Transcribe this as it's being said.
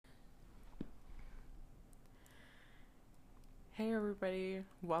Hey everybody,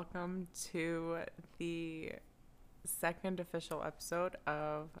 welcome to the second official episode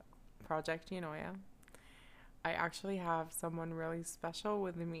of Project Eunoia. I actually have someone really special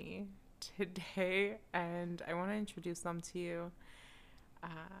with me today and I want to introduce them to you. Uh,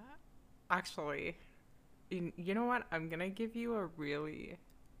 actually, you know what? I'm going to give you a really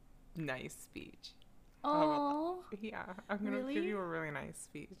nice speech. Oh, Yeah, I'm going to give really? you a really nice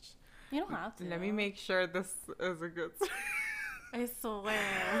speech. You don't have to. Let me make sure this is a good I swear.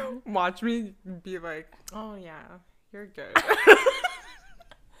 Watch me be like, oh yeah, you're good.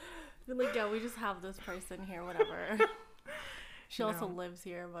 Be like, yeah, we just have this person here, whatever. She also No. lives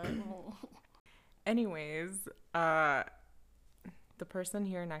here, but Anyways, the person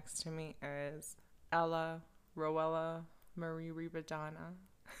here next to me is Ella Rowella Marie Ribadana.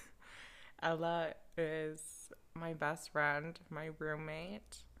 Ella is my best friend, my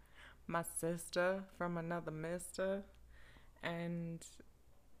roommate, my sister from another mister, and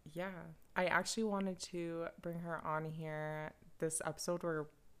yeah, I actually wanted to bring her on here. This episode, we're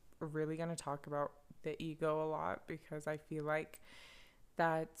really going to talk about the ego a lot because I feel like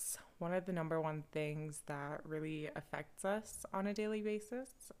that's one of the number one things that really affects us on a daily basis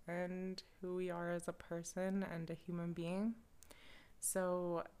and who we are as a person and a human being.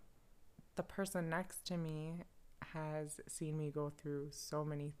 So, the person next to me has seen me go through so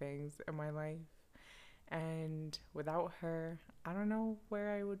many things in my life. And without her, I don't know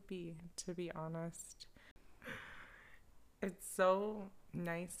where I would be, to be honest. It's so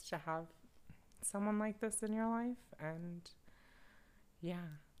nice to have someone like this in your life. And yeah,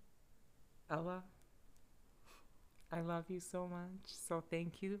 Ella, I love you so much. So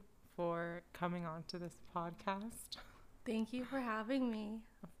thank you for coming on to this podcast. thank you for having me.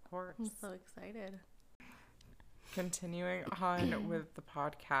 Of course. I'm so excited. Continuing on with the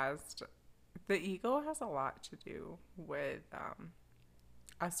podcast, the ego has a lot to do with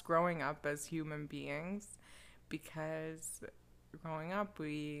us growing up as human beings because growing up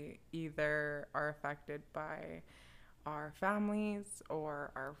we either are affected by our families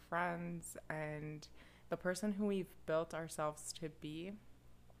or our friends, and the person who we've built ourselves to be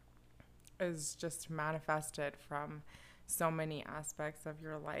is just manifested from so many aspects of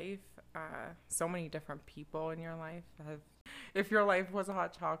your life. So many different people in your life if your life was a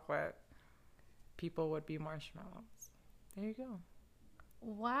hot chocolate, people would be marshmallows. There you go.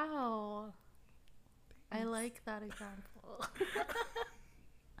 Wow. I Thanks. like that example.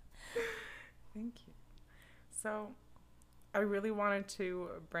 Thank you. So, I really wanted to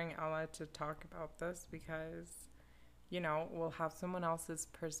bring Ella to talk about this because, we'll have someone else's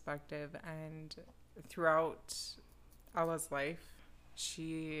perspective, and throughout Ella's life,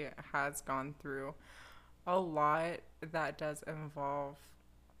 she has gone through a lot that does involve,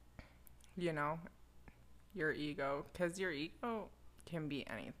 you know, your ego, because your ego can be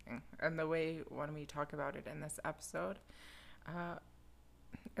anything. And the way when we talk about it in this episode, uh,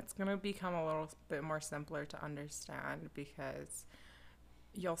 it's going to become a little bit more simpler to understand because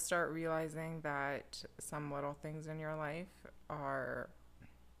you'll start realizing that some little things in your life are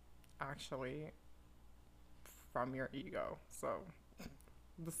actually from your ego. So,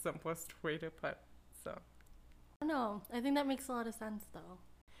 the simplest way to put it. So, No, I think that makes a lot of sense, though.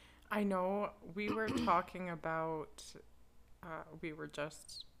 I know we were talking about, we were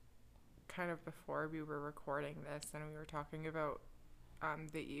just kind of before we were recording this, and we were talking about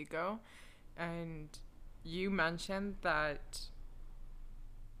the ego, and you mentioned that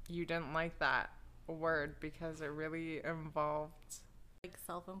you didn't like that word because it really involved, Like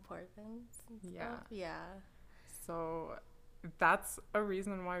self-importance and yeah. stuff. Yeah. So that's a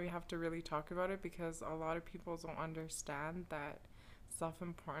reason why we have to really talk about it, because a lot of people don't understand that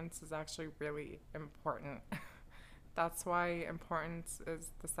self-importance is actually really important. That's why importance is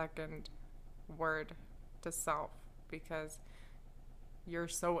the second word to self, because you're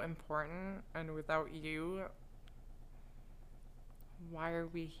so important, and without you, why are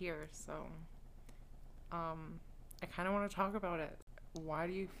we here? So, I kind of want to talk about it. Why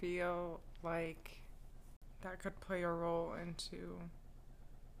do you feel like that could play a role into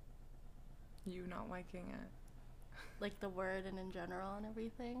you not liking it? Like the word and in general and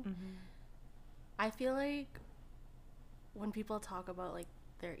everything. Mm-hmm. I feel like when people talk about like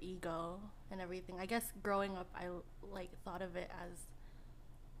their ego and everything, I guess growing up I like thought of it as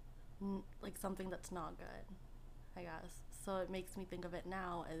like something that's not good, I guess. So it makes me think of it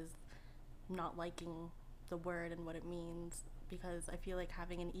now as not liking the word and what it means, because I feel like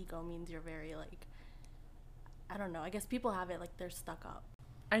having an ego means you're very like, I don't know, I guess people have it like they're stuck up.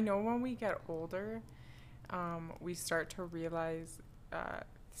 I know when we get older, we start to realize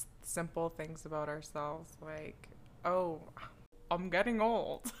simple things about ourselves, like, oh, I'm getting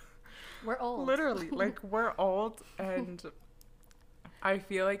old. We're old. Literally, like, we're old, and I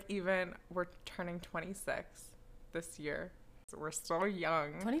feel like even we're turning 26 this year. So we're still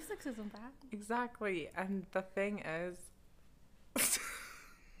young. 26 isn't bad. Exactly. And the thing is,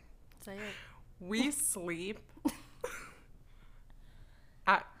 Say it. we sleep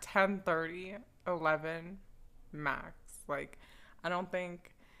at 10:30, 11 max. Like, I don't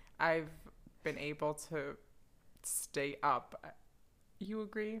think I've been able to stay up. You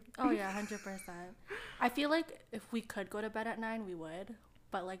agree? Oh yeah, 100%. I feel like if we could go to bed at 9, we would.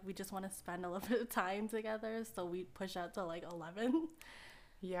 But like we just want to spend a little bit of time together, so we push out to like 11.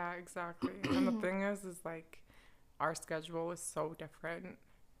 Yeah, exactly. And the thing is like our schedule is so different.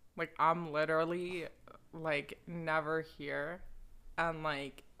 Like I'm literally like never here, and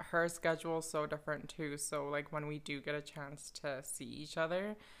like her schedule is so different too. So like when we do get a chance to see each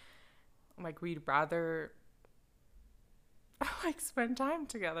other, like we'd rather like spend time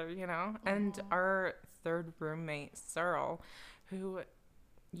together, you know? And our third roommate, Cyril, who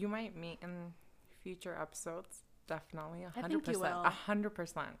you might meet in future episodes, definitely 100%. I think you will.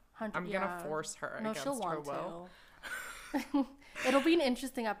 100%. I'm gonna force her No, against she'll her want will. to. It'll be an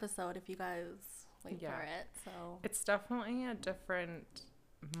interesting episode if you guys wait Yeah. for it. So It's definitely a different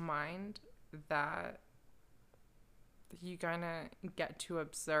mind that you kind of get to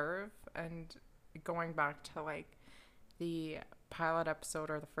observe. And going back to like the pilot episode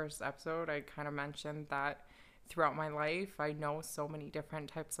or the first episode, I kind of mentioned that throughout my life I know so many different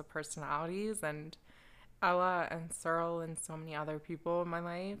types of personalities, and Ella and Cyril and so many other people in my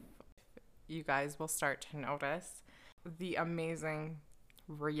life, you guys will start to notice the amazing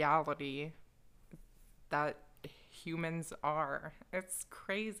reality that humans are. It's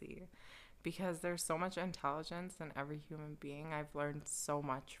crazy because there's so much intelligence in every human being. I've learned so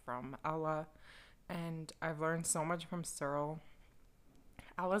much from Ella, and I've learned so much from Cyril.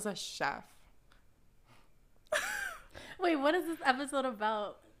 Ella's a chef. wait, what is this episode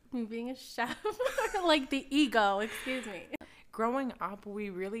about? Me being a chef? Like the ego, excuse me. Growing up, we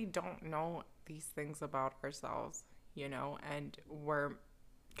really don't know these things about ourselves, you know, and we're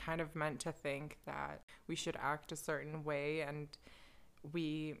kind of meant to think that we should act a certain way, and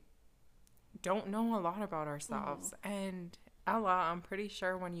we don't know a lot about ourselves. And Ella, I'm pretty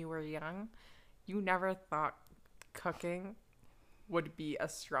sure when you were young, you never thought cooking would be a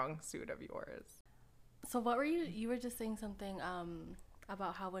strong suit of yours. So what were you were just saying something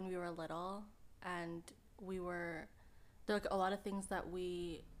about how when we were little and we were there are like a lot of things that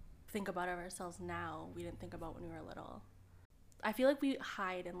we think about of ourselves now we didn't think about when we were little. I feel like we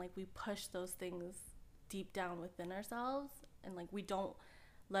hide and like we push those things deep down within ourselves, and like we don't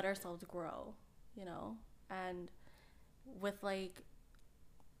let ourselves grow, you know? And with like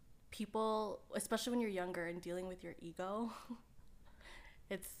people, especially when you're younger and dealing with your ego,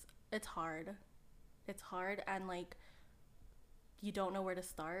 it's hard. It's hard, and like you don't know where to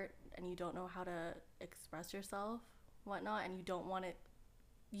start, and you don't know how to express yourself, whatnot, and you don't want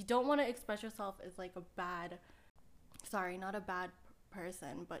to express yourself as like not a bad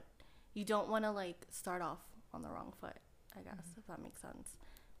person, but you don't want to like start off on the wrong foot, I guess, if that makes sense,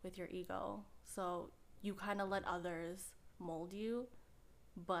 with your ego. So you kind of let others mold you,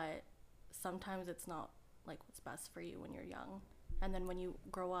 but sometimes it's not like what's best for you when you're young. And then when you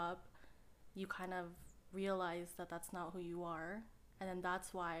grow up, you kind of realize that that's not who you are. And then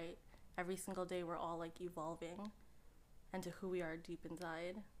that's why every single day we're all like evolving into who we are deep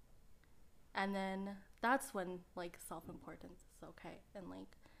inside. And then that's when like self-importance is okay, and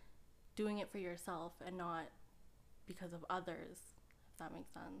like doing it for yourself and not because of others, if that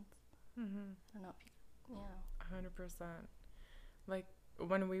makes sense. I don't know if you, yeah. 100%. Like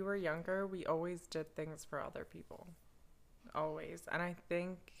when we were younger, we always did things for other people. Always. And I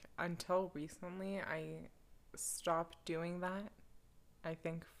think until recently, I stopped doing that. I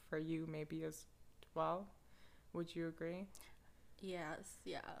think for you maybe as well. Would you agree? Yes,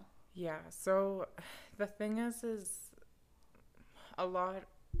 yeah. Yeah, so the thing is a lot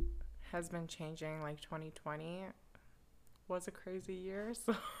has been changing. Like 2020 was a crazy year,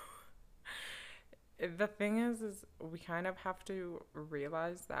 so the thing is we kind of have to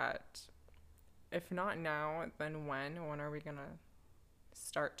realize that if not now, then when are we gonna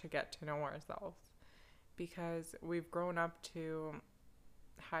start to get to know ourselves? Because we've grown up to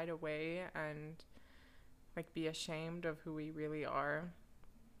hide away and like be ashamed of who we really are.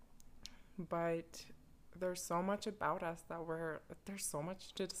 But there's so much about us that there's so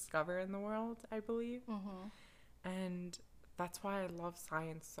much to discover in the world, I believe. And that's why I love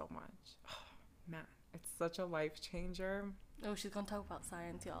science so much. Oh, man, it's such a life changer. Oh, she's gonna talk about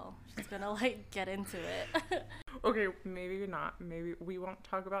science, y'all. She's gonna like get into it. Okay, maybe not. Maybe we won't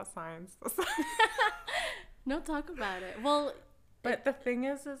talk about science. No, talk about it. Well, But the thing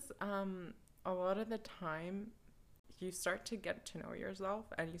is a lot of the time you start to get to know yourself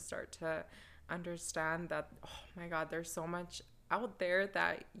and you start to understand that, oh my God, there's so much out there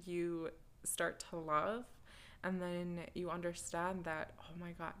that you start to love. And then you understand that, oh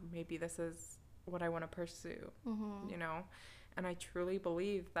my God, maybe this is what I want to pursue, you know? And I truly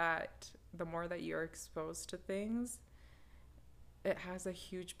believe that the more that you're exposed to things, it has a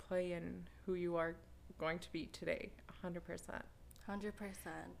huge play in who you are going to be today, 100%. 100%.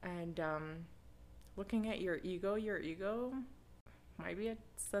 And looking at your ego might be a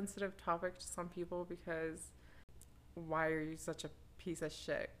sensitive topic to some people because why are you such a piece of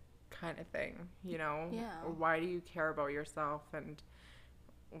shit kind of thing, you know? Yeah. Why do you care about yourself and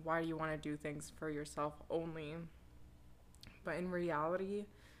why do you want to do things for yourself only? But in reality,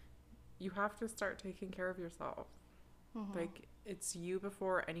 you have to start taking care of yourself. Like, it's you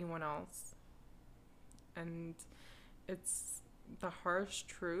before anyone else. And it's the harsh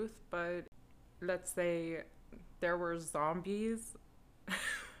truth, but let's say there were zombies.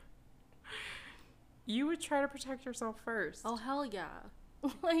 You would try to protect yourself first. Oh, hell yeah.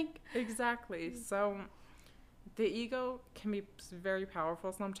 Like, exactly. So the ego can be very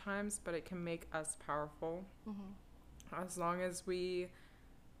powerful sometimes, but it can make us powerful as long as we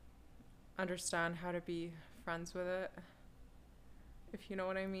understand how to be friends with it, if you know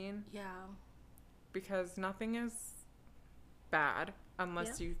what I mean. yeah. Because nothing is bad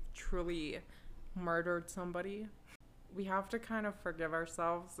unless you truly murdered somebody. We have to kind of forgive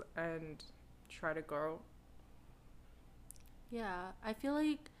ourselves and try to grow. Yeah, I feel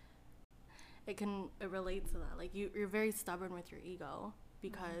like it relates to that. Like, you're very stubborn with your ego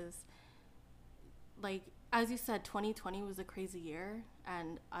because, like, as you said, 2020 was a crazy year,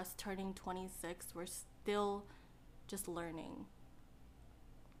 and us turning 26, we're still just learning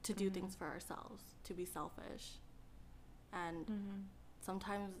to do things for ourselves, to be selfish. And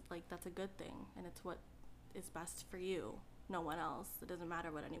sometimes, like, that's a good thing, and it's what is best for you, no one else. It doesn't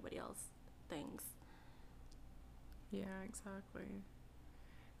matter what anybody else thinks. Yeah, exactly.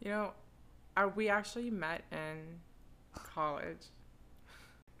 You know, we actually met in college.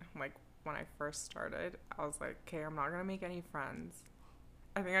 Like, when I first started, I was like, okay, I'm not going to make any friends.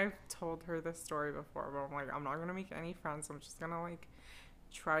 I think I've told her this story before, but I'm like, I'm not going to make any friends. I'm just going to, like,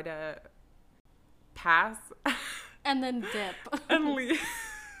 try to pass. And then dip. And leave.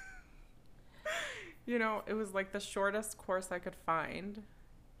 You know, it was, like, the shortest course I could find.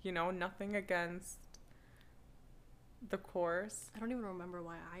 You know, nothing against the course. I don't even remember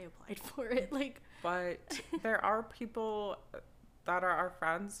why I applied for it. Like, but there are people that are our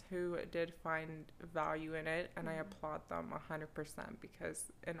friends who did find value in it, and I applaud them 100%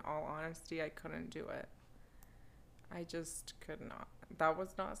 because, in all honesty, I couldn't do it. I just could not. That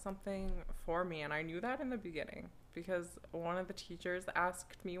was not something for me, and I knew that in the beginning because one of the teachers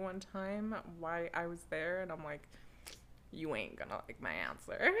asked me one time why I was there, and I'm like, you ain't gonna like my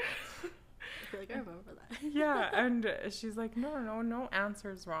answer. I feel like I remember that. Yeah, and she's like, no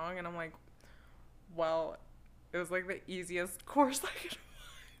answer's wrong. And I'm like, well, it was like the easiest course I could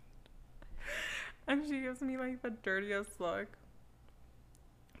find. And she gives me like the dirtiest look.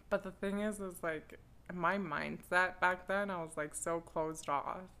 But the thing is like, my mindset back then, I was like so closed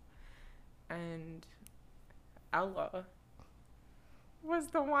off. And Ella was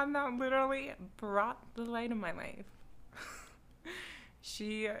the one that literally brought the light in my life.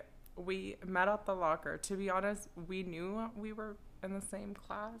 We met at the locker. To be honest, we knew we were in the same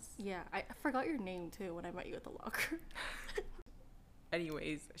class. Yeah, I forgot your name too when I met you at the locker.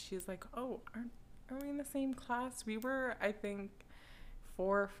 Anyways, she's like, oh, are we in the same class? We were, I think,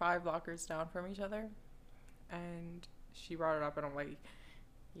 4 or 5 lockers down from each other. And she brought it up and I'm like,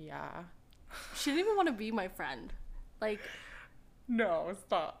 yeah. She didn't even want to be my friend. Like, no,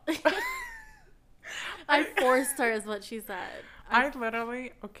 stop. I forced her is what she said. I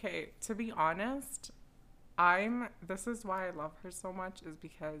literally, okay, to be honest, this is why I love her so much, is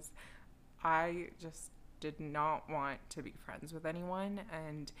because I just did not want to be friends with anyone.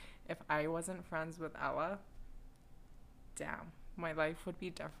 And if I wasn't friends with Ella, damn, my life would be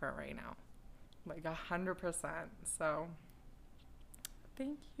different right now. Like 100%. So,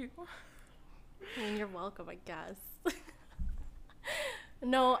 thank you. I mean, you're welcome, I guess.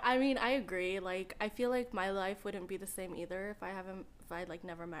 No, I mean, I agree. Like, I feel like my life wouldn't be the same either if I like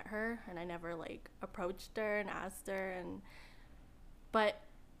never met her and I never like approached her and asked her. But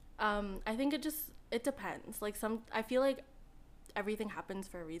I think it depends. Like, I feel like everything happens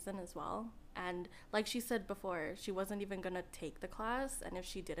for a reason as well. And like she said before, she wasn't even gonna take the class, and if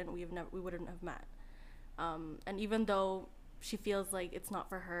she didn't, we wouldn't have met. And even though she feels like it's not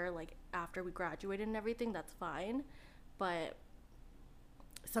for her, like after we graduated and everything, that's fine. But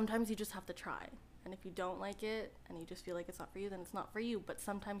sometimes you just have to try. And if you don't like it and you just feel like it's not for you, then it's not for you. But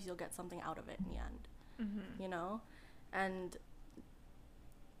sometimes you'll get something out of it in the end, you know? And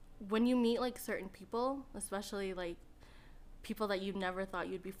when you meet like certain people, especially like people that you never thought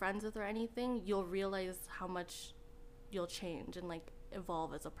you'd be friends with or anything, you'll realize how much you'll change and like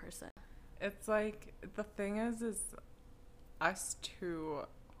evolve as a person. It's like, the thing is us two,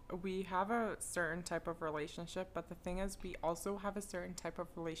 we have a certain type of relationship, but the thing is we also have a certain type of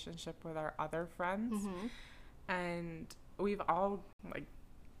relationship with our other friends. And we've all like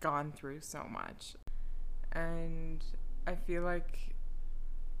gone through so much, and I feel like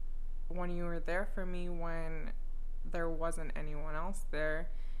when you were there for me when there wasn't anyone else there,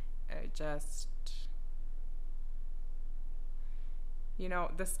 it just, you know,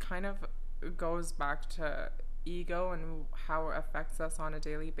 this kind of goes back to ego and how it affects us on a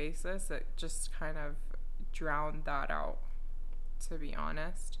daily basis. It just kind of drowned that out, to be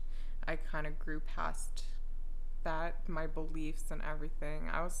honest. I kind of grew past that, my beliefs and everything.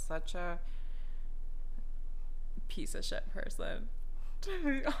 I was such a piece of shit person, to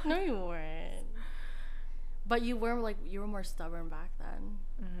be honest. No, you weren't. But you were more stubborn back then.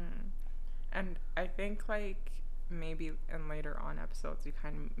 And I think like maybe in later on episodes you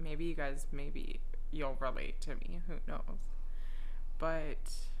kind of, maybe you guys, maybe you'll relate to me, who knows.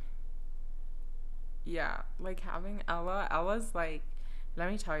 But yeah, like having Ella's like,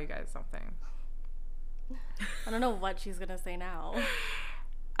 let me tell you guys something. I don't know what she's gonna say now.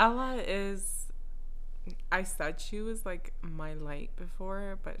 Ella is, I said she was like my light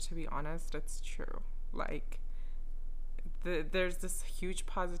before, but to be honest, it's true. Like there's this huge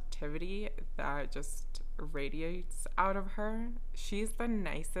positivity that just radiates out of her. She's the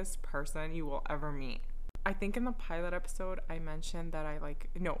nicest person you will ever meet. I think in the pilot episode I mentioned that I like,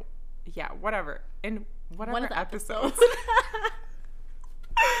 no, yeah, whatever. In whatever One of the episodes.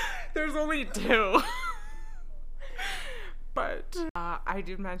 There's only 2. But I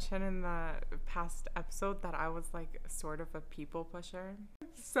did mention in the past episode that I was like sort of a people pusher.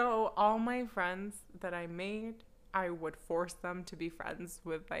 So all my friends that I made, I would force them to be friends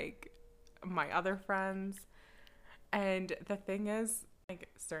with like my other friends. And the thing is, like,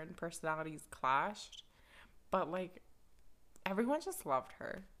 certain personalities clashed, but like everyone just loved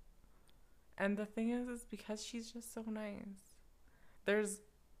her. And the thing is because she's just so nice. There's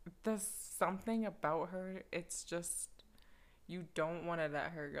something about her, it's just, you don't want to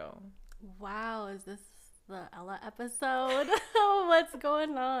let her go. Wow, is this the Ella episode? What's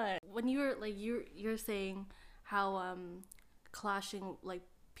going on? When you were like, you're saying how clashing, like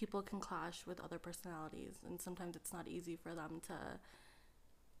people can clash with other personalities, and sometimes it's not easy for them to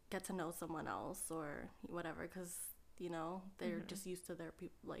get to know someone else or whatever, because you know they're just used to their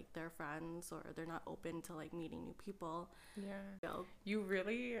like their friends, or they're not open to like meeting new people. You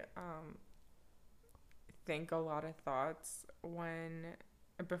really think a lot of thoughts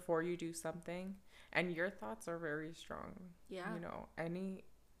before you do something, and your thoughts are very strong. You know, anything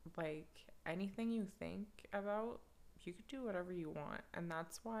you think about, you could do whatever you want. And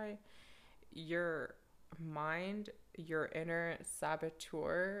that's why your mind, your inner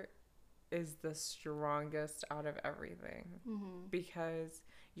saboteur, is the strongest out of everything. Because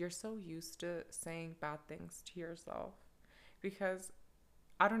you're so used to saying bad things to yourself. Because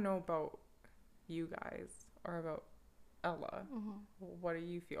I don't know about you guys or about Ella. What do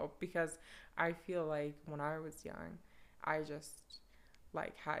you feel? Because I feel like when I was young, I just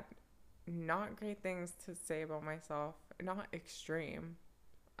like had not great things to say about myself. Not extreme,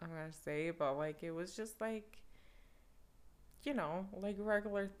 I'm gonna say, but like it was just like, you know, like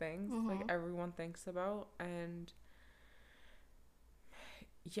regular things like everyone thinks about. And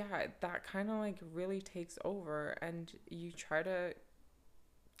yeah, that kind of like really takes over, and you try to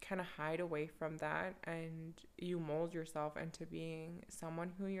kind of hide away from that, and you mold yourself into being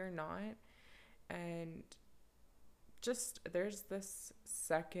someone who you're not. And just there's this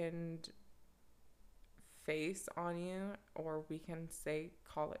second face on you, or we can say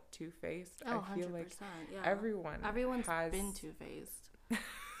call it two-faced. I feel 100%, like everyone's been two-faced.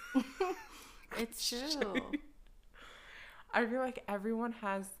 It's true. I feel like everyone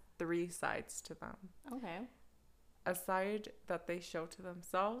has 3 sides to them. Okay. A side that they show to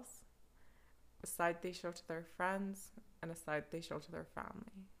themselves, a side they show to their friends, and a side they show to their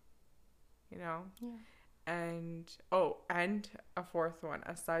family. You know? Yeah. And and a 4th one,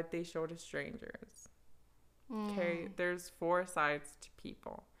 a side they show to strangers. Okay, there's 4 sides to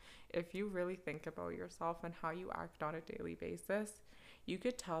people. if you really think about yourself and how you act on a daily basis, you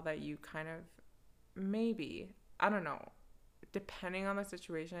could tell that you kind of maybe, I don't know, depending on the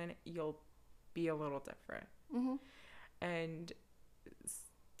situation, you'll be a little different. Mm-hmm. And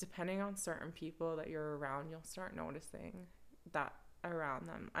depending on certain people that you're around, you'll start noticing that around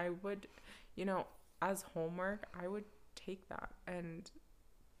them. I would, as homework, I would take that and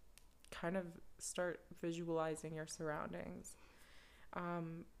kind of start visualizing your surroundings,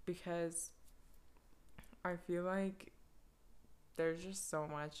 because I feel like there's just so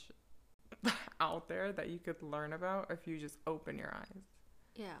much out there that you could learn about if you just open your eyes.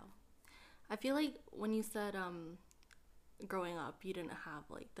 Yeah. I feel like when you said growing up you didn't have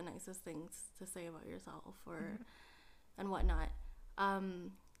like the nicest things to say about yourself or and whatnot,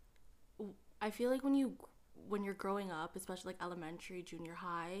 I feel like when you're growing up, especially like elementary, junior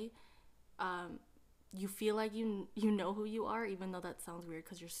high, you feel like you know who you are, even though that sounds weird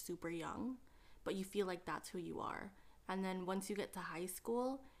because you're super young, but you feel like that's who you are. And then once you get to high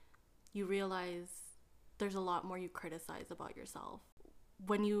school, you realize there's a lot more you criticize about yourself.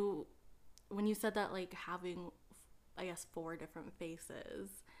 When you said that, like, having, I guess, 4 different faces,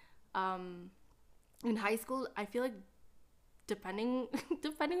 in high school, I feel like depending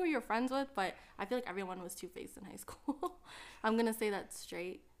who you're friends with, but I feel like everyone was two-faced in high school. I'm gonna say that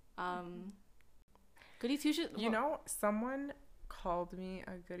straight. Goody two shoes. Someone called me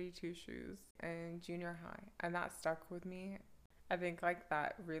a goody two shoes in junior high, and that stuck with me. I think like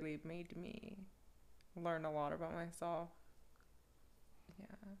that really made me learn a lot about myself.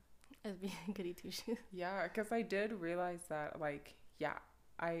 Yeah. As being goody two shoes. Yeah, because I did realize that, like, yeah,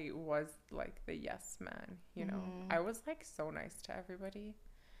 I was like the yes man, I was like so nice to everybody.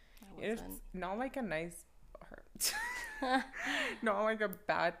 It's not like a nice not like a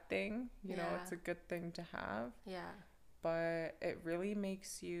bad thing, it's a good thing to have. Yeah. But it really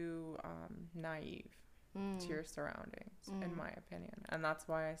makes you naive to your surroundings, in my opinion. And that's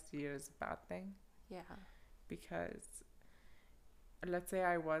why I see it as a bad thing. Yeah. Because let's say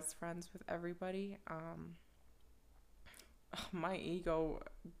I was friends with everybody, my ego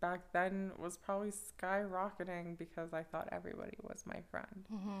back then was probably skyrocketing because I thought everybody was my friend.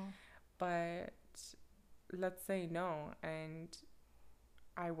 But let's say no, and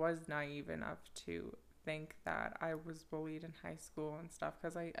I was naive enough to think that I was bullied in high school and stuff,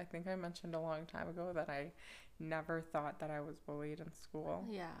 because I think I mentioned a long time ago that I never thought that I was bullied in school.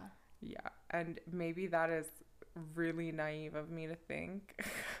 Yeah, and maybe that is really naive of me to think.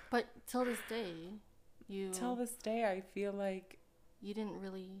 But till this day, I feel like you didn't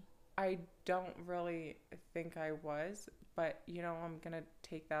really. I don't really think I was, but I'm gonna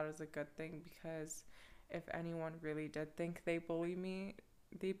take that as a good thing, because if anyone really did think they bullied me,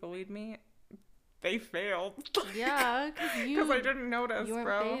 they failed. Yeah, because I didn't notice, you weren't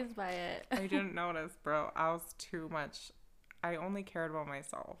bro. fazed by it. I didn't notice, bro. I was too much. I only cared about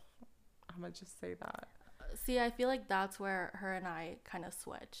myself. I'm gonna just say that. See, I feel like that's where her and I kind of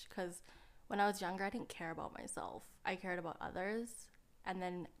switch, because when I was younger, I didn't care about myself. I cared about others, and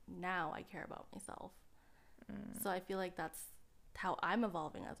then now I care about myself. So I feel like that's how I'm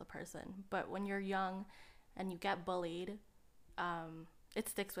evolving as a person. But when you're young and you get bullied, it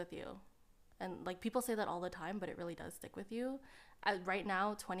sticks with you. And like, people say that all the time, but it really does stick with you. Right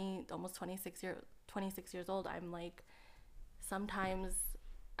now, almost 26 years old, I'm like, sometimes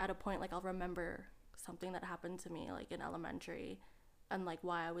at a point, like, I'll remember something that happened to me, like, in elementary, and like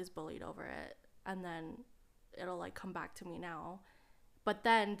why I was bullied over it, and then it'll like come back to me now. But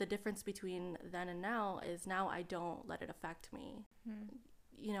then the difference between then and now is now I don't let it affect me.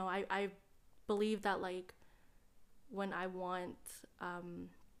 I believe that, like, when I want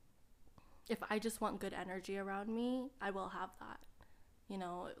if I just want good energy around me, I will have that.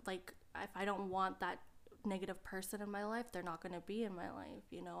 Like, if I don't want that negative person in my life, they're not going to be in my life.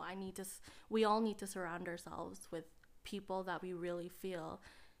 We all need to surround ourselves with people that we really feel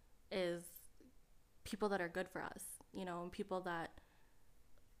is people that are good for us, and people that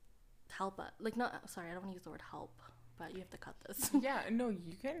help us. Like, I don't want to use the word help, but you have to cut this. Yeah, no,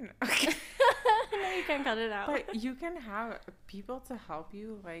 you can. No, you can't cut it out. But you can have people to help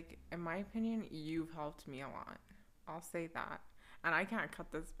you. Like, in my opinion, you've helped me a lot. I'll say that. And I can't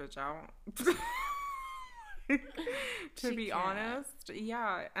cut this bitch out. To be honest.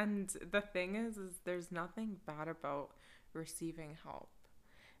 Yeah. And the thing is there's nothing bad about receiving help.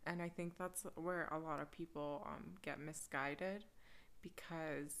 And I think that's where a lot of people get misguided,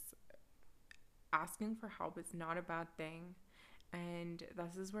 because asking for help is not a bad thing. And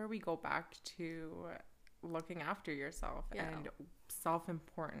this is where we go back to looking after yourself. Yeah. And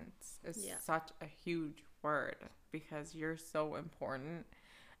self-importance is such a huge word, because you're so important.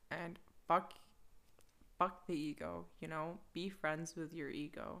 And fuck the ego, you know? Be friends with your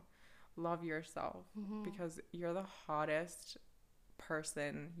ego. Love yourself because you're the hottest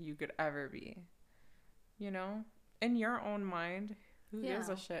person you could ever be. You know? In your own mind, who gives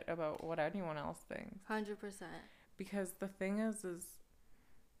a shit about what anyone else thinks? 100%. Because the thing is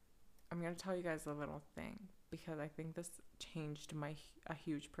I'm going to tell you guys a little thing because I think this changed a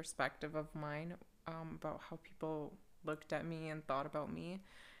huge perspective of mine about how people looked at me and thought about me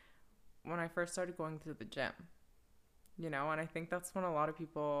when I first started going to the gym. You know, and I think that's when a lot of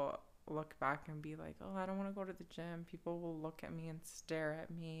people look back and be like, oh, I don't want to go to the gym. People will look at me and stare at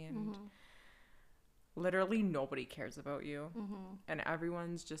me and literally nobody cares about you and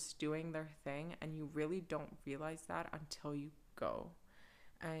everyone's just doing their thing, and you really don't realize that until you go.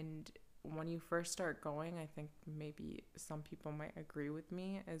 And when you first start going, I think maybe some people might agree with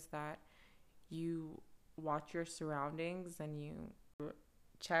me, is that you watch your surroundings and you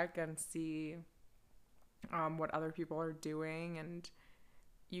check and see what other people are doing, and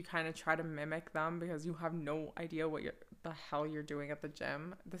you kind of try to mimic them because you have no idea what the hell you're doing at the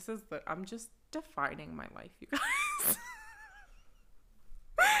gym. I'm just defining my life, you guys.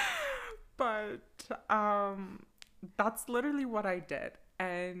 But that's literally what I did.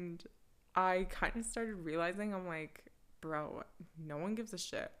 And I kind of started realizing, I'm like, bro, no one gives a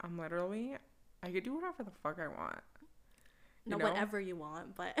shit. I could do whatever the fuck I want. No, whatever you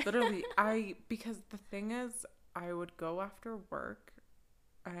want, but literally, because the thing is, I would go after work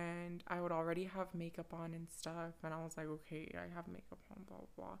and I would already have makeup on and stuff, and I was like, okay, I have makeup on, blah blah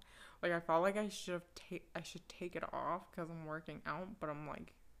blah. Like, I felt like I should take it off because I'm working out, but I'm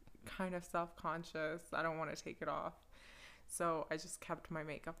like kind of self-conscious. I don't want to take it off, so I just kept my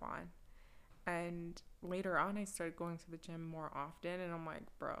makeup on. And later on, I started going to the gym more often, and I'm like,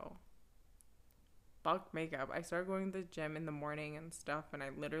 bro, fuck makeup. I started going to the gym in the morning and stuff, and I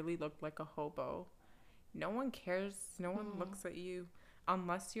literally looked like a hobo. No one cares. No one looks at you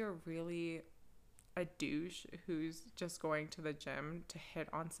unless you're really a douche who's just going to the gym to hit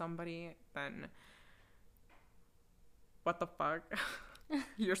on somebody. Then what the fuck?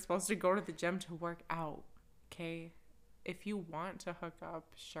 You're supposed to go to the gym to work out, okay? If you want to hook up,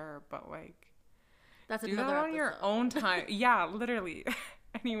 sure, but like, that's do that on your own time. Yeah, literally.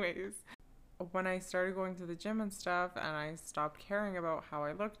 Anyways, when I started going to the gym and stuff, and I stopped caring about how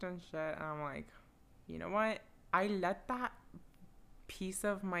I looked and shit, and I'm like, you know what? I let that piece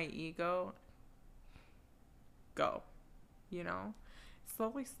of my ego go, you know?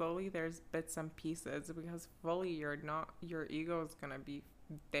 Slowly, there's bits and pieces, because fully your ego is gonna be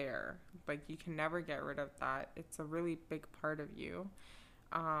there. Like, you can never get rid of that. It's a really big part of you.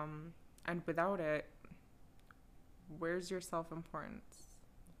 And without it, where's your self-importance?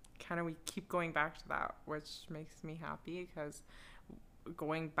 Kind of, we keep going back to that, which makes me happy, because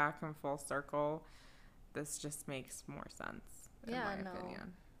going back in full circle, this just makes more sense, in my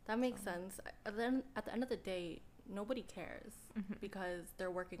opinion. That makes sense. Then at the end of the day, nobody cares because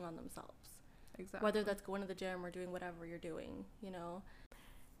they're working on themselves. Exactly. Whether that's going to the gym or doing whatever you're doing, you know.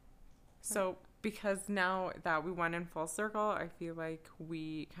 So because now that we went in full circle, I feel like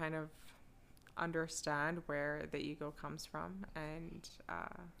we kind of understand where the ego comes from, and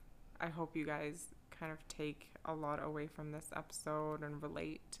I hope you guys kind of take a lot away from this episode and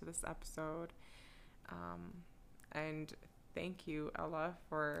relate to this episode. And thank you, Ella,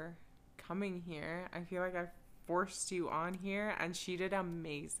 for coming here. I feel like I forced you on here, and she did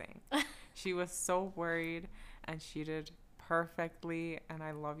amazing. She was so worried, and she did perfectly, and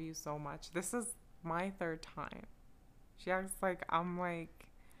I love you so much. This is my third time. She acts like I'm like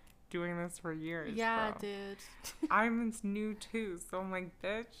doing this for years. Yeah, bro. dude. I'm new too, so I'm like,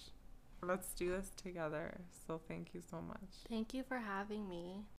 bitch, let's do this together. So thank you so much. Thank you for having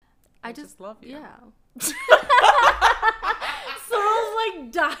me. I just love you. Yeah. Someone's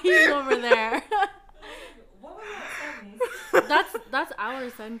like dying over there. What was that sentence? That's our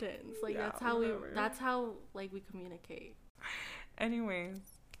sentence. Like, Yeah, that's how like we communicate. Anyways,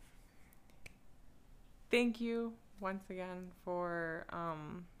 thank you once again for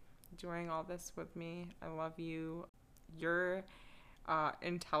doing all this with me. I love you. Your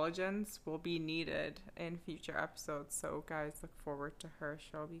intelligence will be needed in future episodes, so guys, look forward to her.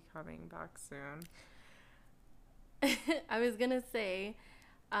 She'll be coming back soon. I was gonna say,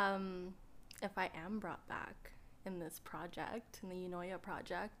 if I am brought back in this project, in the Eunoia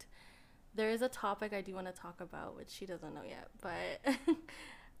project, there is a topic I do want to talk about, which she doesn't know yet, but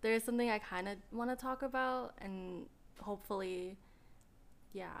there is something I kind of want to talk about, and hopefully,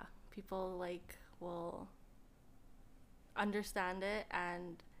 yeah, people like will understand it,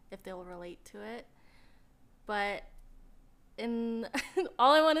 and if they'll relate to it. But in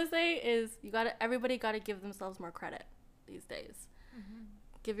all I want to say is everybody got to give themselves more credit these days.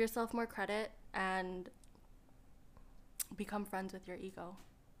 Give yourself more credit and become friends with your ego.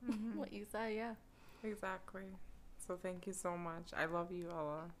 What you said, yeah. Exactly. So thank you so much. I love you,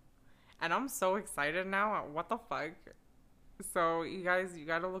 Ella. And I'm so excited now. What the fuck? So you guys, you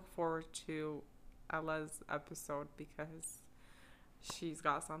gotta look forward to Ella's episode because she's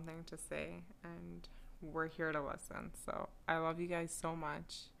got something to say and we're here to listen. So I love you guys so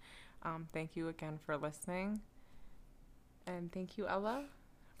much. Thank you again for listening. And thank you, Ella.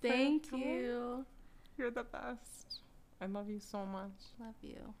 Thank you. You're the best. I love you so much. Love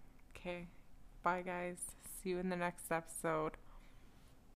you. Okay. Bye, guys. See you in the next episode.